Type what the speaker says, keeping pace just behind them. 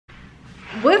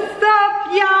What's up,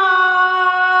 y'all?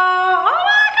 Oh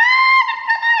my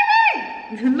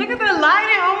god, look at the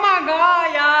lighting. Oh my god,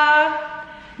 y'all.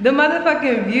 The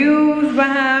motherfucking views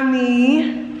behind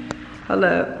me. Hold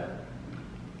up.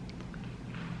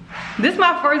 This is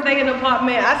my first day in the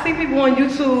apartment. I see people on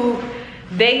YouTube,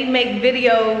 they make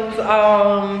videos,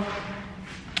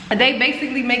 they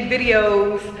basically make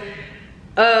videos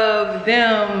of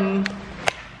them.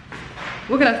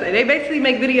 What can I say? They basically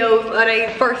make videos of their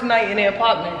first night in their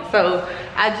apartment. So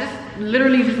I just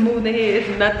literally just moved in here. It's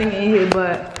nothing in here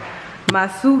but my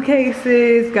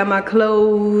suitcases, got my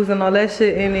clothes and all that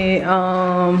shit in it.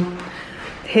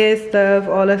 Hair stuff,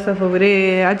 all that stuff over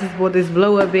there. I just bought this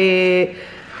blow up bed,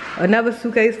 another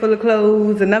suitcase full of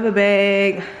clothes, another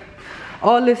bag,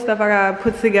 all this stuff I gotta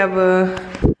put together.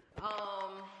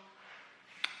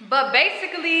 But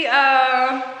basically,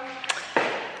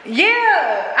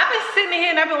 yeah, I've been sitting here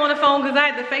and I've been on the phone because I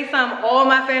had to FaceTime all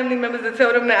my family members to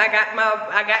tell them that I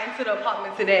got into the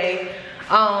apartment today.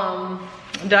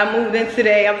 That I moved in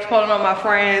today. I was calling on my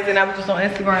friends and I was just on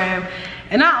Instagram.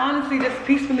 And I honestly just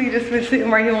peacefully just been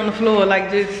sitting right here on the floor, like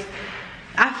just,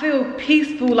 I feel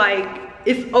peaceful, like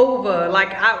it's over.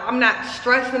 Like I'm not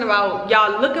stressing about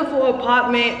y'all looking for an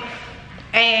apartment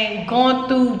and going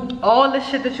through all the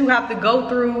shit that you have to go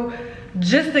through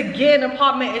just to get an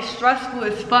apartment is stressful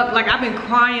as fuck. Like I've been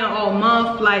crying all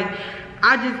month. Like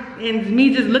and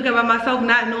me just looking at myself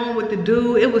not knowing what to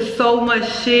do. It was so much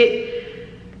shit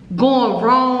going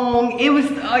wrong. It was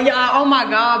y'all, oh my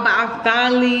god, but I'm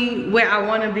finally where I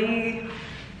want to be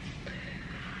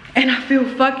and I feel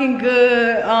fucking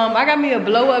good. I got me a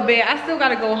blow up bed. I still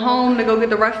gotta go home to go get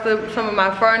the rest of some of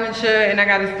my furniture, and I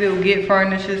gotta still get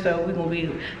furniture, so we're gonna be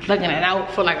looking it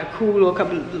out for like a cool or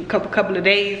couple of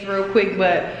days real quick.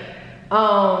 But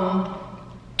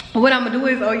what I'm gonna do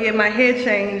is, oh yeah, my hair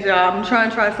change, y'all. I'm trying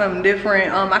to try something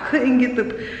different. I couldn't get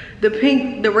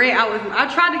the red out.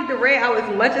 I tried to get the red out as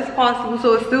much as possible,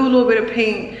 so it's still a little bit of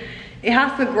pink. It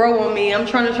has to grow on me. I'm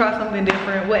trying to try something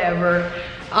different, whatever.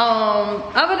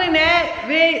 Other than that,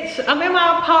 bitch, I'm in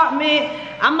my apartment.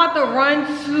 I'm about to run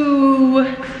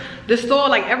to the store.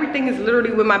 Like everything is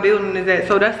literally where my building is at,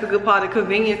 so that's the good part. The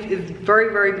convenience is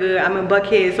very, very good. I'm in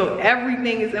Buckhead, so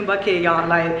everything is in Buckhead, y'all.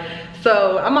 Like,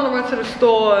 so I'm gonna run to the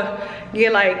store,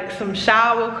 get like some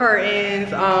shower curtains,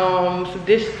 some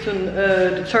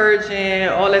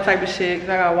detergent, all that type of shit, because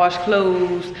I gotta wash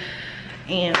clothes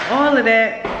and all of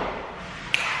that.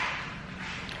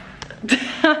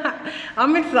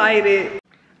 I'm excited.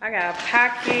 I got a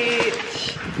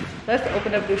package. Let's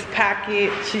open up this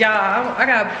package. Y'all, I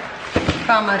gotta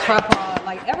find my tripod.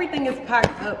 Like everything is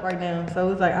packed up right now,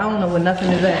 so it's like I don't know where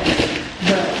nothing is at.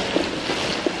 But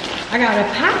I got a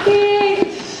package.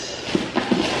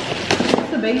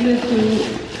 It's a bathing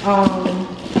suit.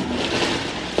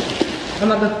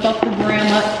 I'm about to fuck the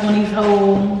gram up when he's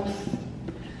home.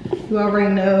 You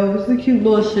already know. It's a cute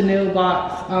little Chanel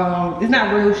box. It's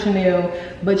not real Chanel,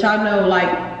 but y'all know, like,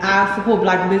 I support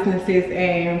black businesses,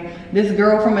 and this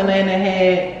girl from Atlanta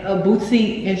had a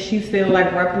boutique and she still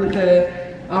like replica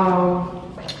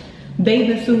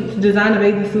bathing suits, designer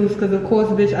bathing suits, because of course,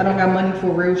 bitch, I don't got money for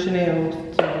real Chanel.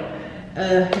 So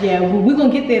yeah, we're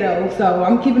gonna get there though, so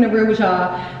I'm keeping it real with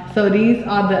y'all. So these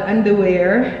are the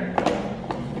underwear.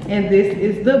 And this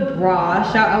is the bra.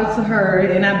 Shout out to her.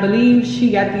 And I believe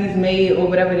she got these made or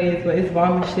whatever it is, but it's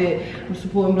bomb and shit. I'm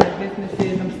supporting black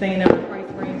businesses. I'm staying at my price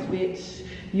range, bitch.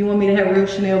 You want me to have real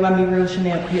Chanel, buy me real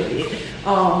Chanel, period.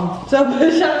 So shout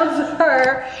out to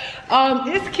her.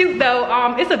 It's cute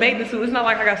though. It's a bathing suit. It's not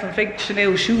like I got some fake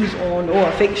Chanel shoes on or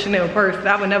a fake Chanel purse.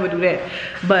 I would never do that.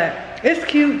 But it's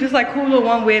cute, just like cool little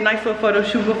one wear, nice little photo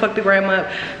shoot, go fuck the gram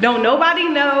up. Don't nobody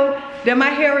know that my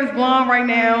hair is blonde right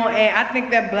now, and I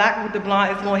think that black with the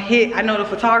blonde is gonna hit. I know the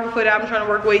photographer that I'm trying to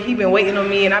work with, he been waiting on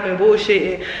me and I've been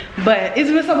bullshitting. But it's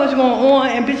been so much going on,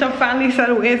 and bitch, I'm finally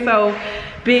settled in, so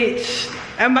bitch,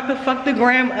 I'm about to fuck the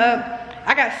gram up.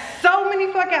 I got so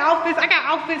many fucking outfits. I got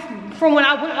outfits from when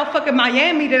I went out fucking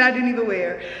Miami that I didn't even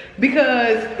wear,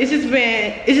 because it's just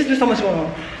been so much going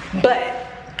on. But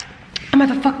I'm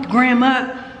about to fuck the gram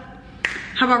up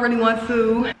how I really want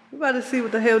to. We're about to see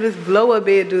what the hell this blow up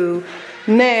bed do.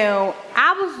 Now,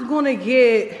 I was gonna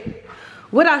get,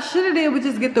 what I should have did was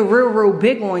just get the real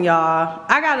big one, y'all.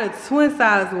 I got a twin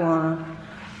size one.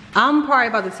 I'm probably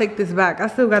about to take this back. I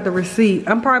still got the receipt.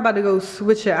 I'm probably about to go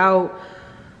switch it out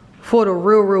for the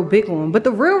real big one. But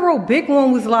the real big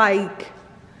one was like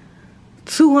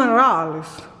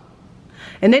 $200.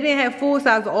 And they didn't have full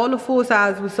size. All the full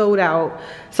size was sold out.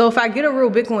 So if I get a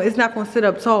real big one, it's not gonna sit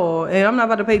up tall. And I'm not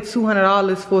about to pay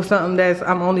 $200 for something that's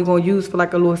I'm only gonna use for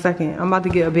like a little second. I'm about to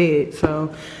get a bed,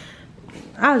 so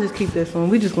I'll just keep this one.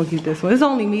 We just gonna keep this one. It's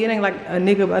only me. It ain't like a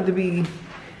nigga about to be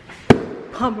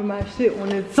pumping my shit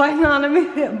when it's like, you know what I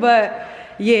mean? But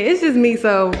yeah, it's just me.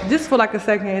 So just for like a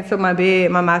second until my bed,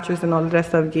 my mattress and all of that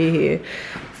stuff get here.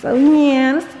 So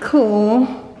yeah, that's cool.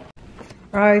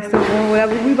 All right, so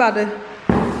whatever, we about to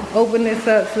open this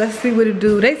up. So let's see what it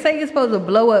do. They say it's supposed to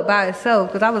blow up by itself,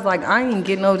 because I was like, I ain't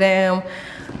getting no damn,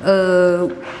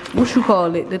 what you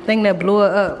call it? The thing that blow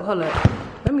it up. Hold up.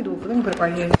 Let me do it. Let me put it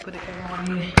right here. Put it right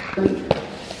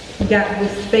here. Got the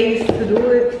space to do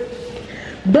it.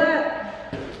 But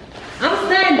I'm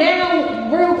staying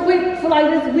down real quick for like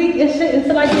this week and shit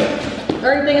until I get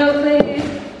everything else in.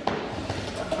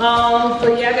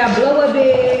 So yeah, I got blow up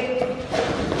bed.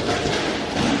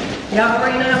 Y'all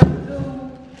already know how to do.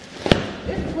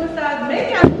 This is what size.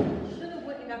 Maybe I should have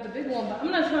went and got the big one, but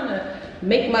I'm not trying to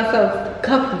make myself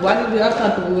comfortable. I need to be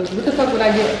uncomfortable. What the fuck would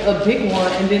I get a big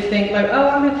one and then think like, oh,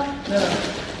 I'm in? No.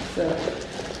 So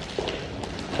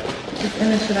this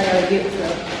inner shit I gotta get.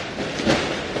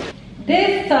 So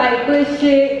this type of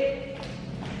shit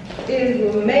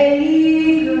is what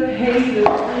make or hate the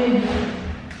thing.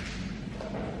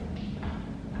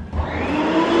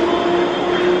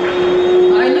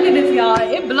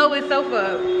 It blow itself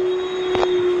up.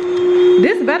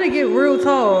 This better get real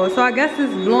tall, so I guess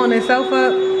it's blowing itself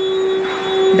up.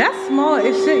 That's small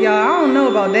as shit, y'all. I don't know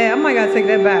about that. I might gotta take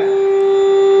that back.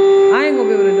 I ain't gonna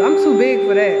be able to do. I'm too big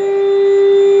for that.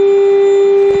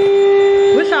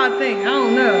 What y'all think? I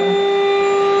don't know.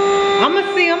 I'ma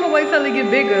see. I'ma wait till it get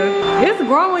bigger. It's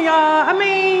growing, y'all. I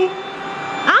mean,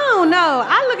 I don't know.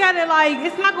 I look at it like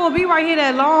it's not gonna be right here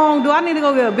that long. Do I need to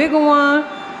go get a bigger one?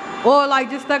 Or like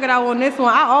just stuck it out on this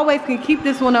one. I always can keep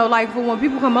this one though, like for when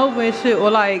people come over and shit. Or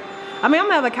like, I mean, I'm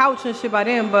gonna have a couch and shit by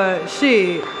then, but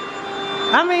shit.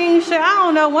 I mean, shit, I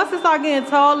don't know. Once it start getting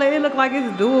taller, it look like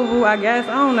it's doable, I guess.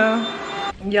 I don't know.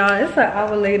 Y'all, it's an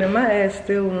hour later. My ass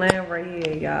still laying right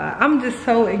here, y'all. I'm just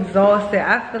so exhausted.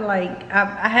 I feel like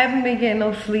I haven't been getting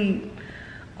no sleep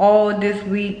all this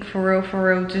week, for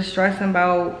real. Just stressing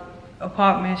about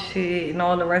apartment shit and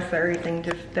all the rest of everything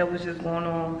that was just going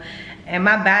on. And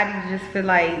my body just feel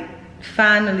like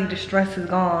finally the stress is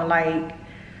gone. Like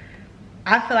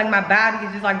I feel like my body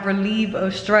is just like relieved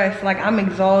of stress. Like I'm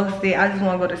exhausted. I just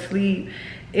want to go to sleep.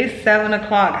 It's 7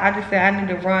 o'clock. I just said I need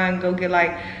to run, go get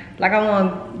like I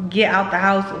want to get out the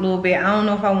house a little bit. I don't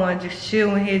know if I want to just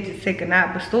chill in here, just take a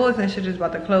nap. But stores and shit is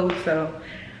about to close, so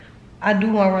I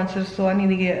do want to run to the store. I need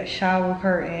to get a shower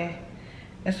curtain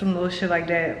and some little shit like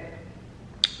that.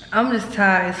 I'm just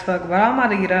tired as fuck, but I'm about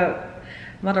to get up.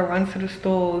 I'm about to run to the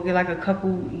store, get like a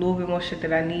little bit more shit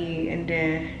that I need, and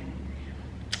then,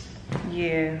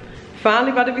 yeah.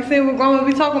 Finally about to be seeing what grandma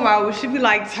be talking about. We should be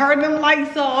like, turn them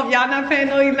lights off. Y'all not paying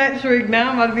no electric.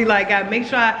 Now I'm about to be like, gotta make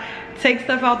sure I take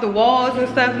stuff out the walls and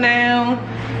stuff now.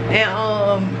 And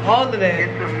all of that.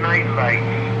 Get some night lights.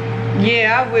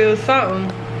 Yeah, I will, something.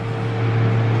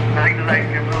 Night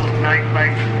lights, your little night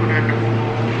lights, put in the room.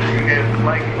 You have the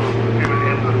light,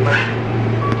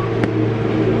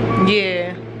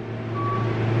 yeah.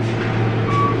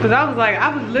 Cause I was like,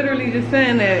 I was literally just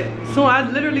saying that. So I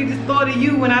literally just thought of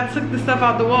you when I took the stuff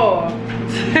out the wall.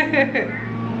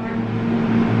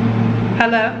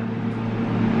 Hello?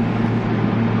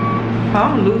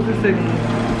 I'm losing signal.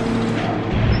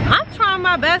 I'm trying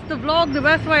my best to vlog the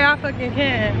best way I fucking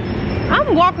can.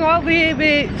 I'm walking over here,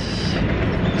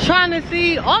 bitch, trying to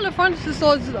see all the furniture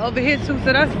stores over here too,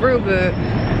 so that's real good.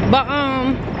 But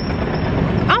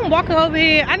I'm walking over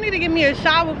here. I need to get me a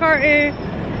shower curtain,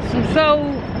 some soap,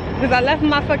 because I left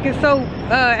my fucking soap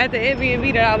at the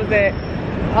Airbnb that I was at.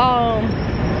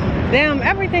 Damn,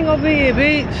 everything over here,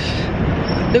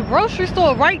 bitch. The grocery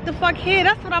store right the fuck here.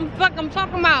 That's what I'm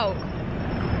talking about.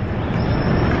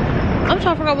 I'm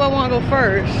trying to figure out where I want to go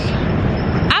first.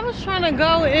 I was trying to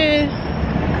go in.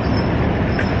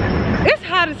 It's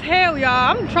hot as hell,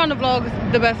 y'all. I'm trying to vlog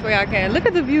the best way I can. Look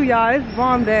at the view, y'all. It's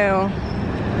bomb down.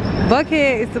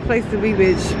 Buckhead is the place to be,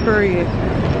 bitch. Period.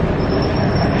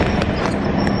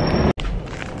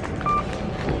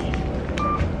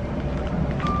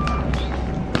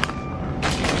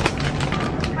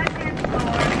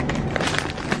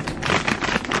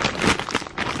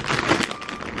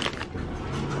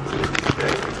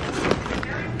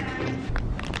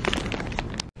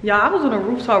 Y'all, I was on the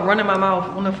rooftop running my mouth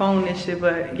on the phone and shit,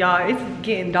 but y'all, it's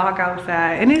getting dark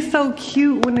outside. And it's so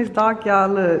cute when it's dark, y'all.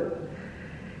 Look.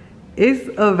 It's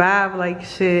a vibe like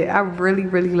shit. I really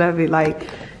love it. Like,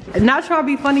 not trying to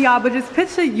be funny, y'all, but just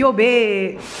picture your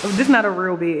bed. This is not a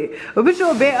real bed, but picture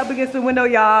your bed up against the window,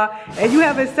 y'all, and you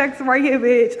having sex right here,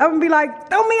 bitch. I'm gonna be like,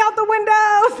 throw me out the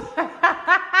windows.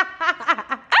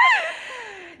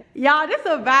 Y'all, this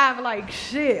a vibe like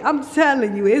shit. I'm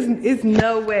telling you, it's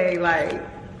no way. Like,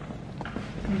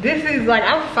 this is like,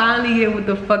 I'm finally getting what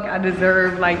the fuck I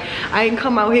deserve. Like, I ain't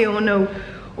come out here on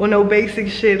no basic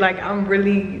shit. Like, I'm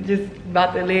really just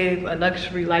about to live a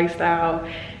luxury lifestyle.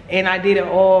 And I did it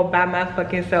all by my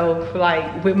fucking self.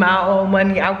 Like, with my own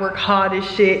money. I work hard as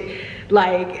shit.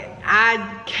 Like,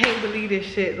 I can't believe this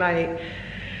shit. Like,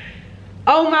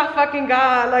 oh my fucking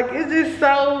God. Like, it's just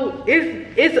so,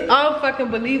 it's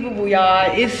unfucking believable,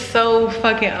 y'all. It's so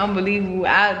fucking unbelievable.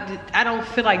 I don't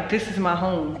feel like this is my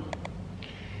home.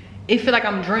 It feel like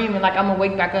I'm dreaming. Like, I'm gonna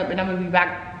wake back up and I'm gonna be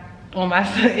back on my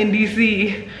in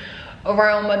DC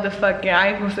around motherfucking, I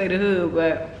ain't gonna say the hood,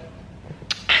 but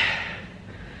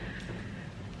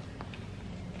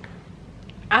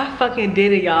I fucking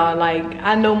did it, y'all. Like,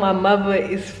 I know my mother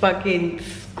is fucking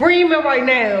screaming right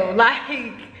now.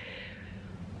 Like,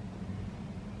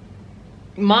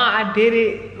 Ma, I did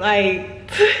it.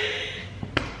 Like,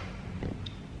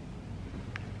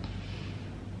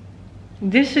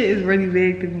 this shit is really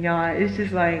big to me, y'all. It's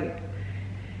just like,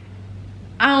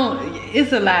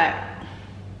 it's a lot.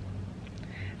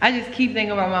 I just keep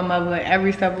thinking about my mother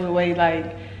every step of the way.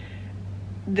 Like,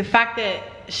 the fact that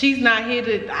she's not here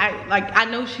to, I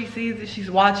know she sees it,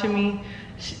 she's watching me,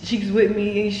 she's with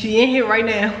me, and she in here right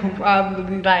now,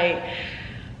 probably, like,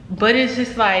 but it's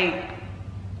just like,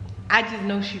 I just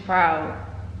know she proud.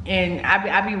 And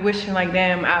I be wishing, like,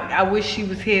 damn, I wish she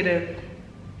was here to,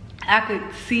 I could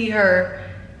see her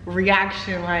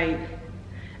reaction, like,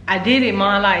 I did it,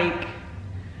 Ma, like,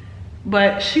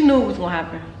 but she knew it was gonna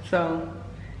happen. So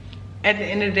at the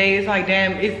end of the day, it's like,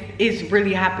 damn, it's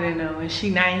really happening though, and she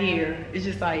not here. It's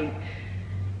just like,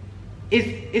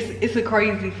 it's a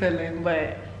crazy feeling,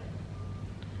 but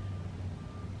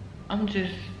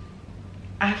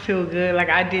I feel good. Like,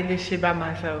 I did this shit by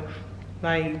myself.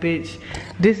 Like, bitch,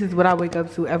 this is what I wake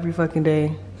up to every fucking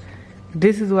day.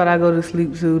 This is what I go to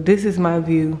sleep to. This is my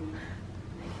view.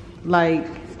 Like,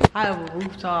 I have a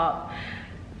rooftop.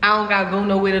 I don't gotta go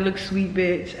nowhere to look sweet,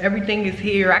 bitch. Everything is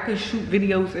here. I could shoot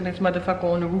videos in this motherfucker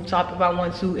on the rooftop if I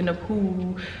want to, in the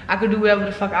pool. I could do whatever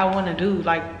the fuck I want to do.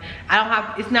 Like, I don't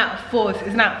have, it's not forced.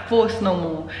 It's not forced no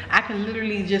more. I can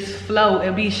literally just flow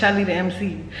and be Shelly the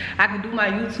MC. I can do my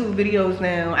YouTube videos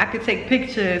now. I could take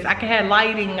pictures. I can have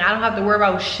lighting. I don't have to worry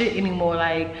about shit anymore.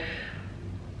 Like,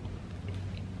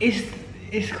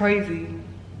 it's crazy.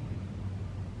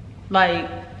 Like,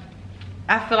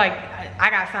 I feel like I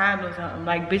got signed or something.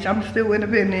 Like, bitch, I'm still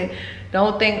independent.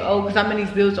 Don't think, oh, because I'm in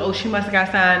these bills, oh, she must have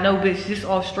got signed. No, bitch, just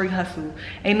off straight hustle.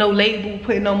 Ain't no label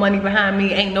putting no money behind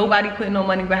me. Ain't nobody putting no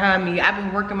money behind me. I've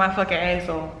been working my fucking ass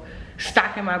off,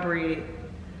 stocking my bread,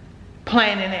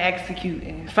 planning and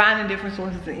executing, finding different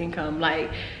sources of income.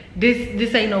 Like,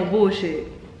 this ain't no bullshit.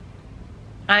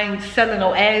 I ain't selling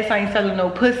no ass, I ain't selling no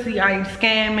pussy, I ain't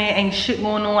scamming, ain't shit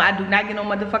going on. I do not get no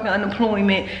motherfucking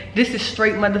unemployment. This is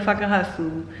straight motherfucking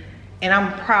hustle. And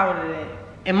I'm proud of that.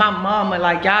 And my mama,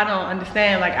 like, y'all don't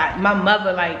understand. Like, my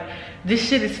mother, like, this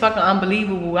shit is fucking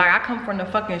unbelievable. Like, I come from the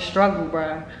fucking struggle,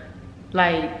 bruh.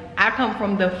 Like, I come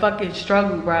from the fucking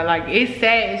struggle, bruh. Like, it's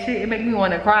sad as shit. It make me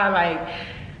want to cry. Like,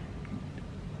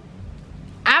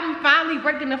 I'm finally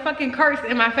breaking the fucking curse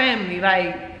in my family.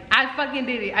 Like, I fucking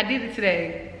did it. I did it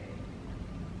today.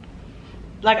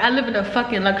 Like, I live in a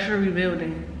fucking luxury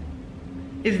building.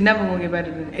 It's never gonna get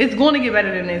better than this. It's gonna get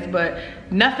better than this, but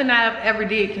nothing I've ever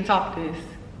did can top this.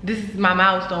 This is my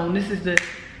milestone. This is the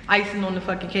icing on the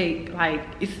fucking cake. Like,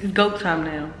 it's go time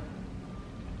now.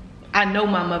 I know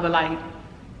my mother, like,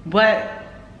 what?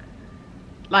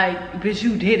 Like, bitch,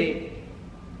 you did it.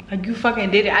 Like, you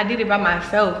fucking did it. I did it by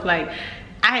myself. Like,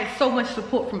 I had so much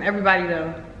support from everybody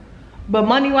though. But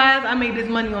money-wise, I made this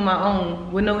money on my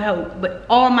own with no help. But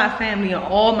all my family and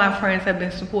all my friends have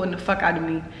been supporting the fuck out of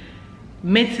me.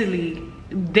 Mentally,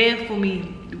 there for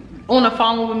me, on the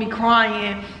phone with me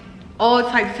crying, all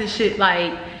types of shit.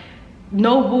 Like,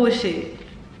 no bullshit.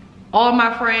 All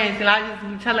my friends, and I just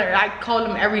be telling her, I call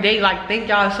them every day, like, thank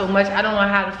y'all so much. I don't know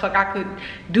how the fuck I could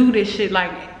do this shit.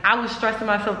 Like, I was stressing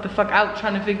myself the fuck out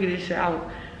trying to figure this shit out.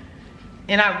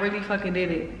 And I really fucking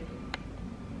did it.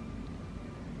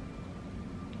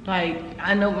 Like,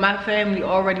 I know my family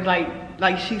already,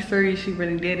 like she's serious, she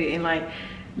really did it. And like,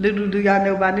 little do y'all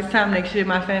know, by this time next year,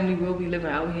 my family will be living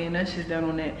out here, and that's just done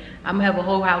on that. I'm gonna have a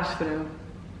whole house for them.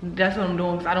 That's what I'm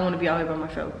doing, because I don't want to be out here by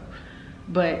myself.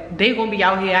 But they gonna be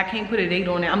out here. I can't put a date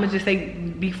on it. I'm gonna just say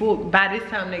by this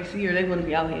time next year, they're gonna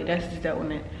be out here. That's just that on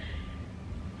that.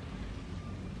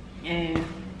 And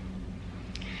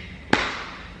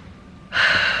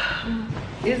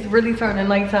it's really turning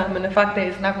nighttime, and the fact that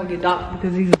it's not gonna get dark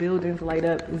because these buildings light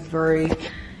up is very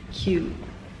cute.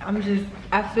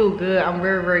 I feel good. I'm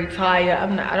very, very tired.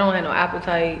 I don't have no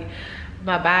appetite.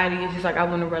 My body is just like, I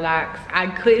want to relax. I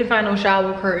couldn't find no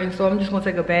shower curtain, so I'm just gonna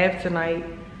take a bath tonight.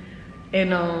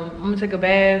 And I'm gonna take a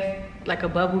bath, like a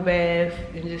bubble bath,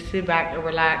 and just sit back and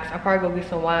relax. I'll probably go get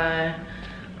some wine.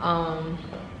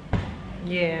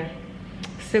 Yeah,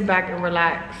 sit back and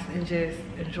relax and just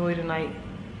enjoy the night.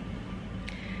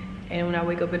 And when I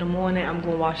wake up in the morning, I'm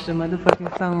gonna watch the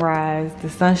motherfucking sunrise. The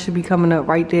sun should be coming up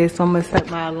right there, so I'm gonna set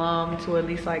my alarm to at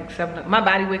least like 7. My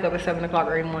body wake up at 7 o'clock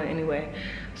every morning anyway.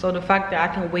 So the fact that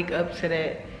I can wake up to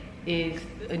that is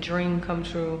a dream come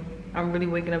true. I'm really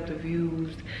waking up to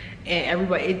views and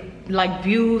everybody, like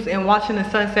views and watching the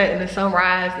sunset and the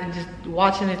sunrise and just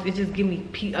watching it just give me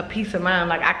a peace of mind.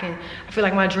 Like I feel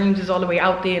like my dreams is all the way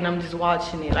out there and I'm just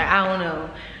watching it. Like, I don't know.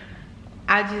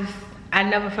 I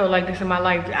never felt like this in my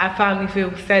life. I finally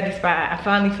feel satisfied. I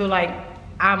finally feel like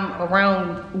I'm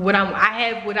around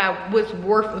what's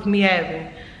worth of me having.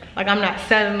 Like, I'm not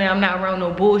settling, I'm not around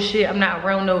no bullshit, I'm not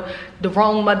around the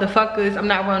wrong motherfuckers, I'm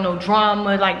not around no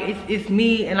drama. Like, it's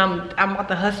me, and I'm about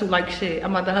to hustle like shit.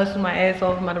 I'm about to hustle my ass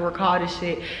off, I'm about to work hard as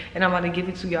shit, and I'm about to give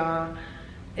it to y'all.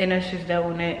 And that's just that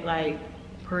on that, like,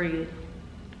 period.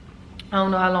 I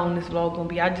don't know how long this vlog gonna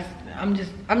be. I'm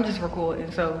just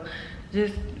recording, so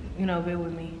just, you know, bear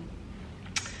with me.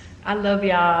 I love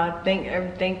y'all. Thank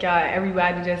y'all,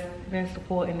 everybody that's been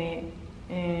supporting it.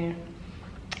 And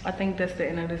I think that's the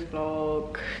end of this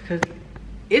vlog, because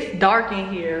it's dark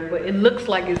in here, but it looks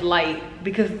like it's light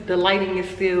because the lighting is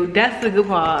still, that's the good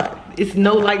part. It's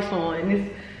no lights on and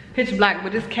it's pitch black,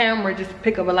 but this camera just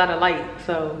pick up a lot of light.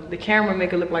 So the camera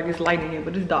make it look like it's light in here,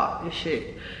 but it's dark as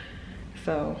shit.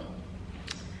 So,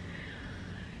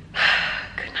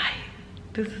 good night.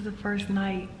 This is the first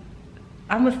night.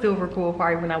 I'ma still record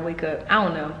probably when I wake up. I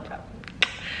don't know.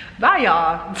 Bye,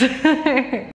 y'all.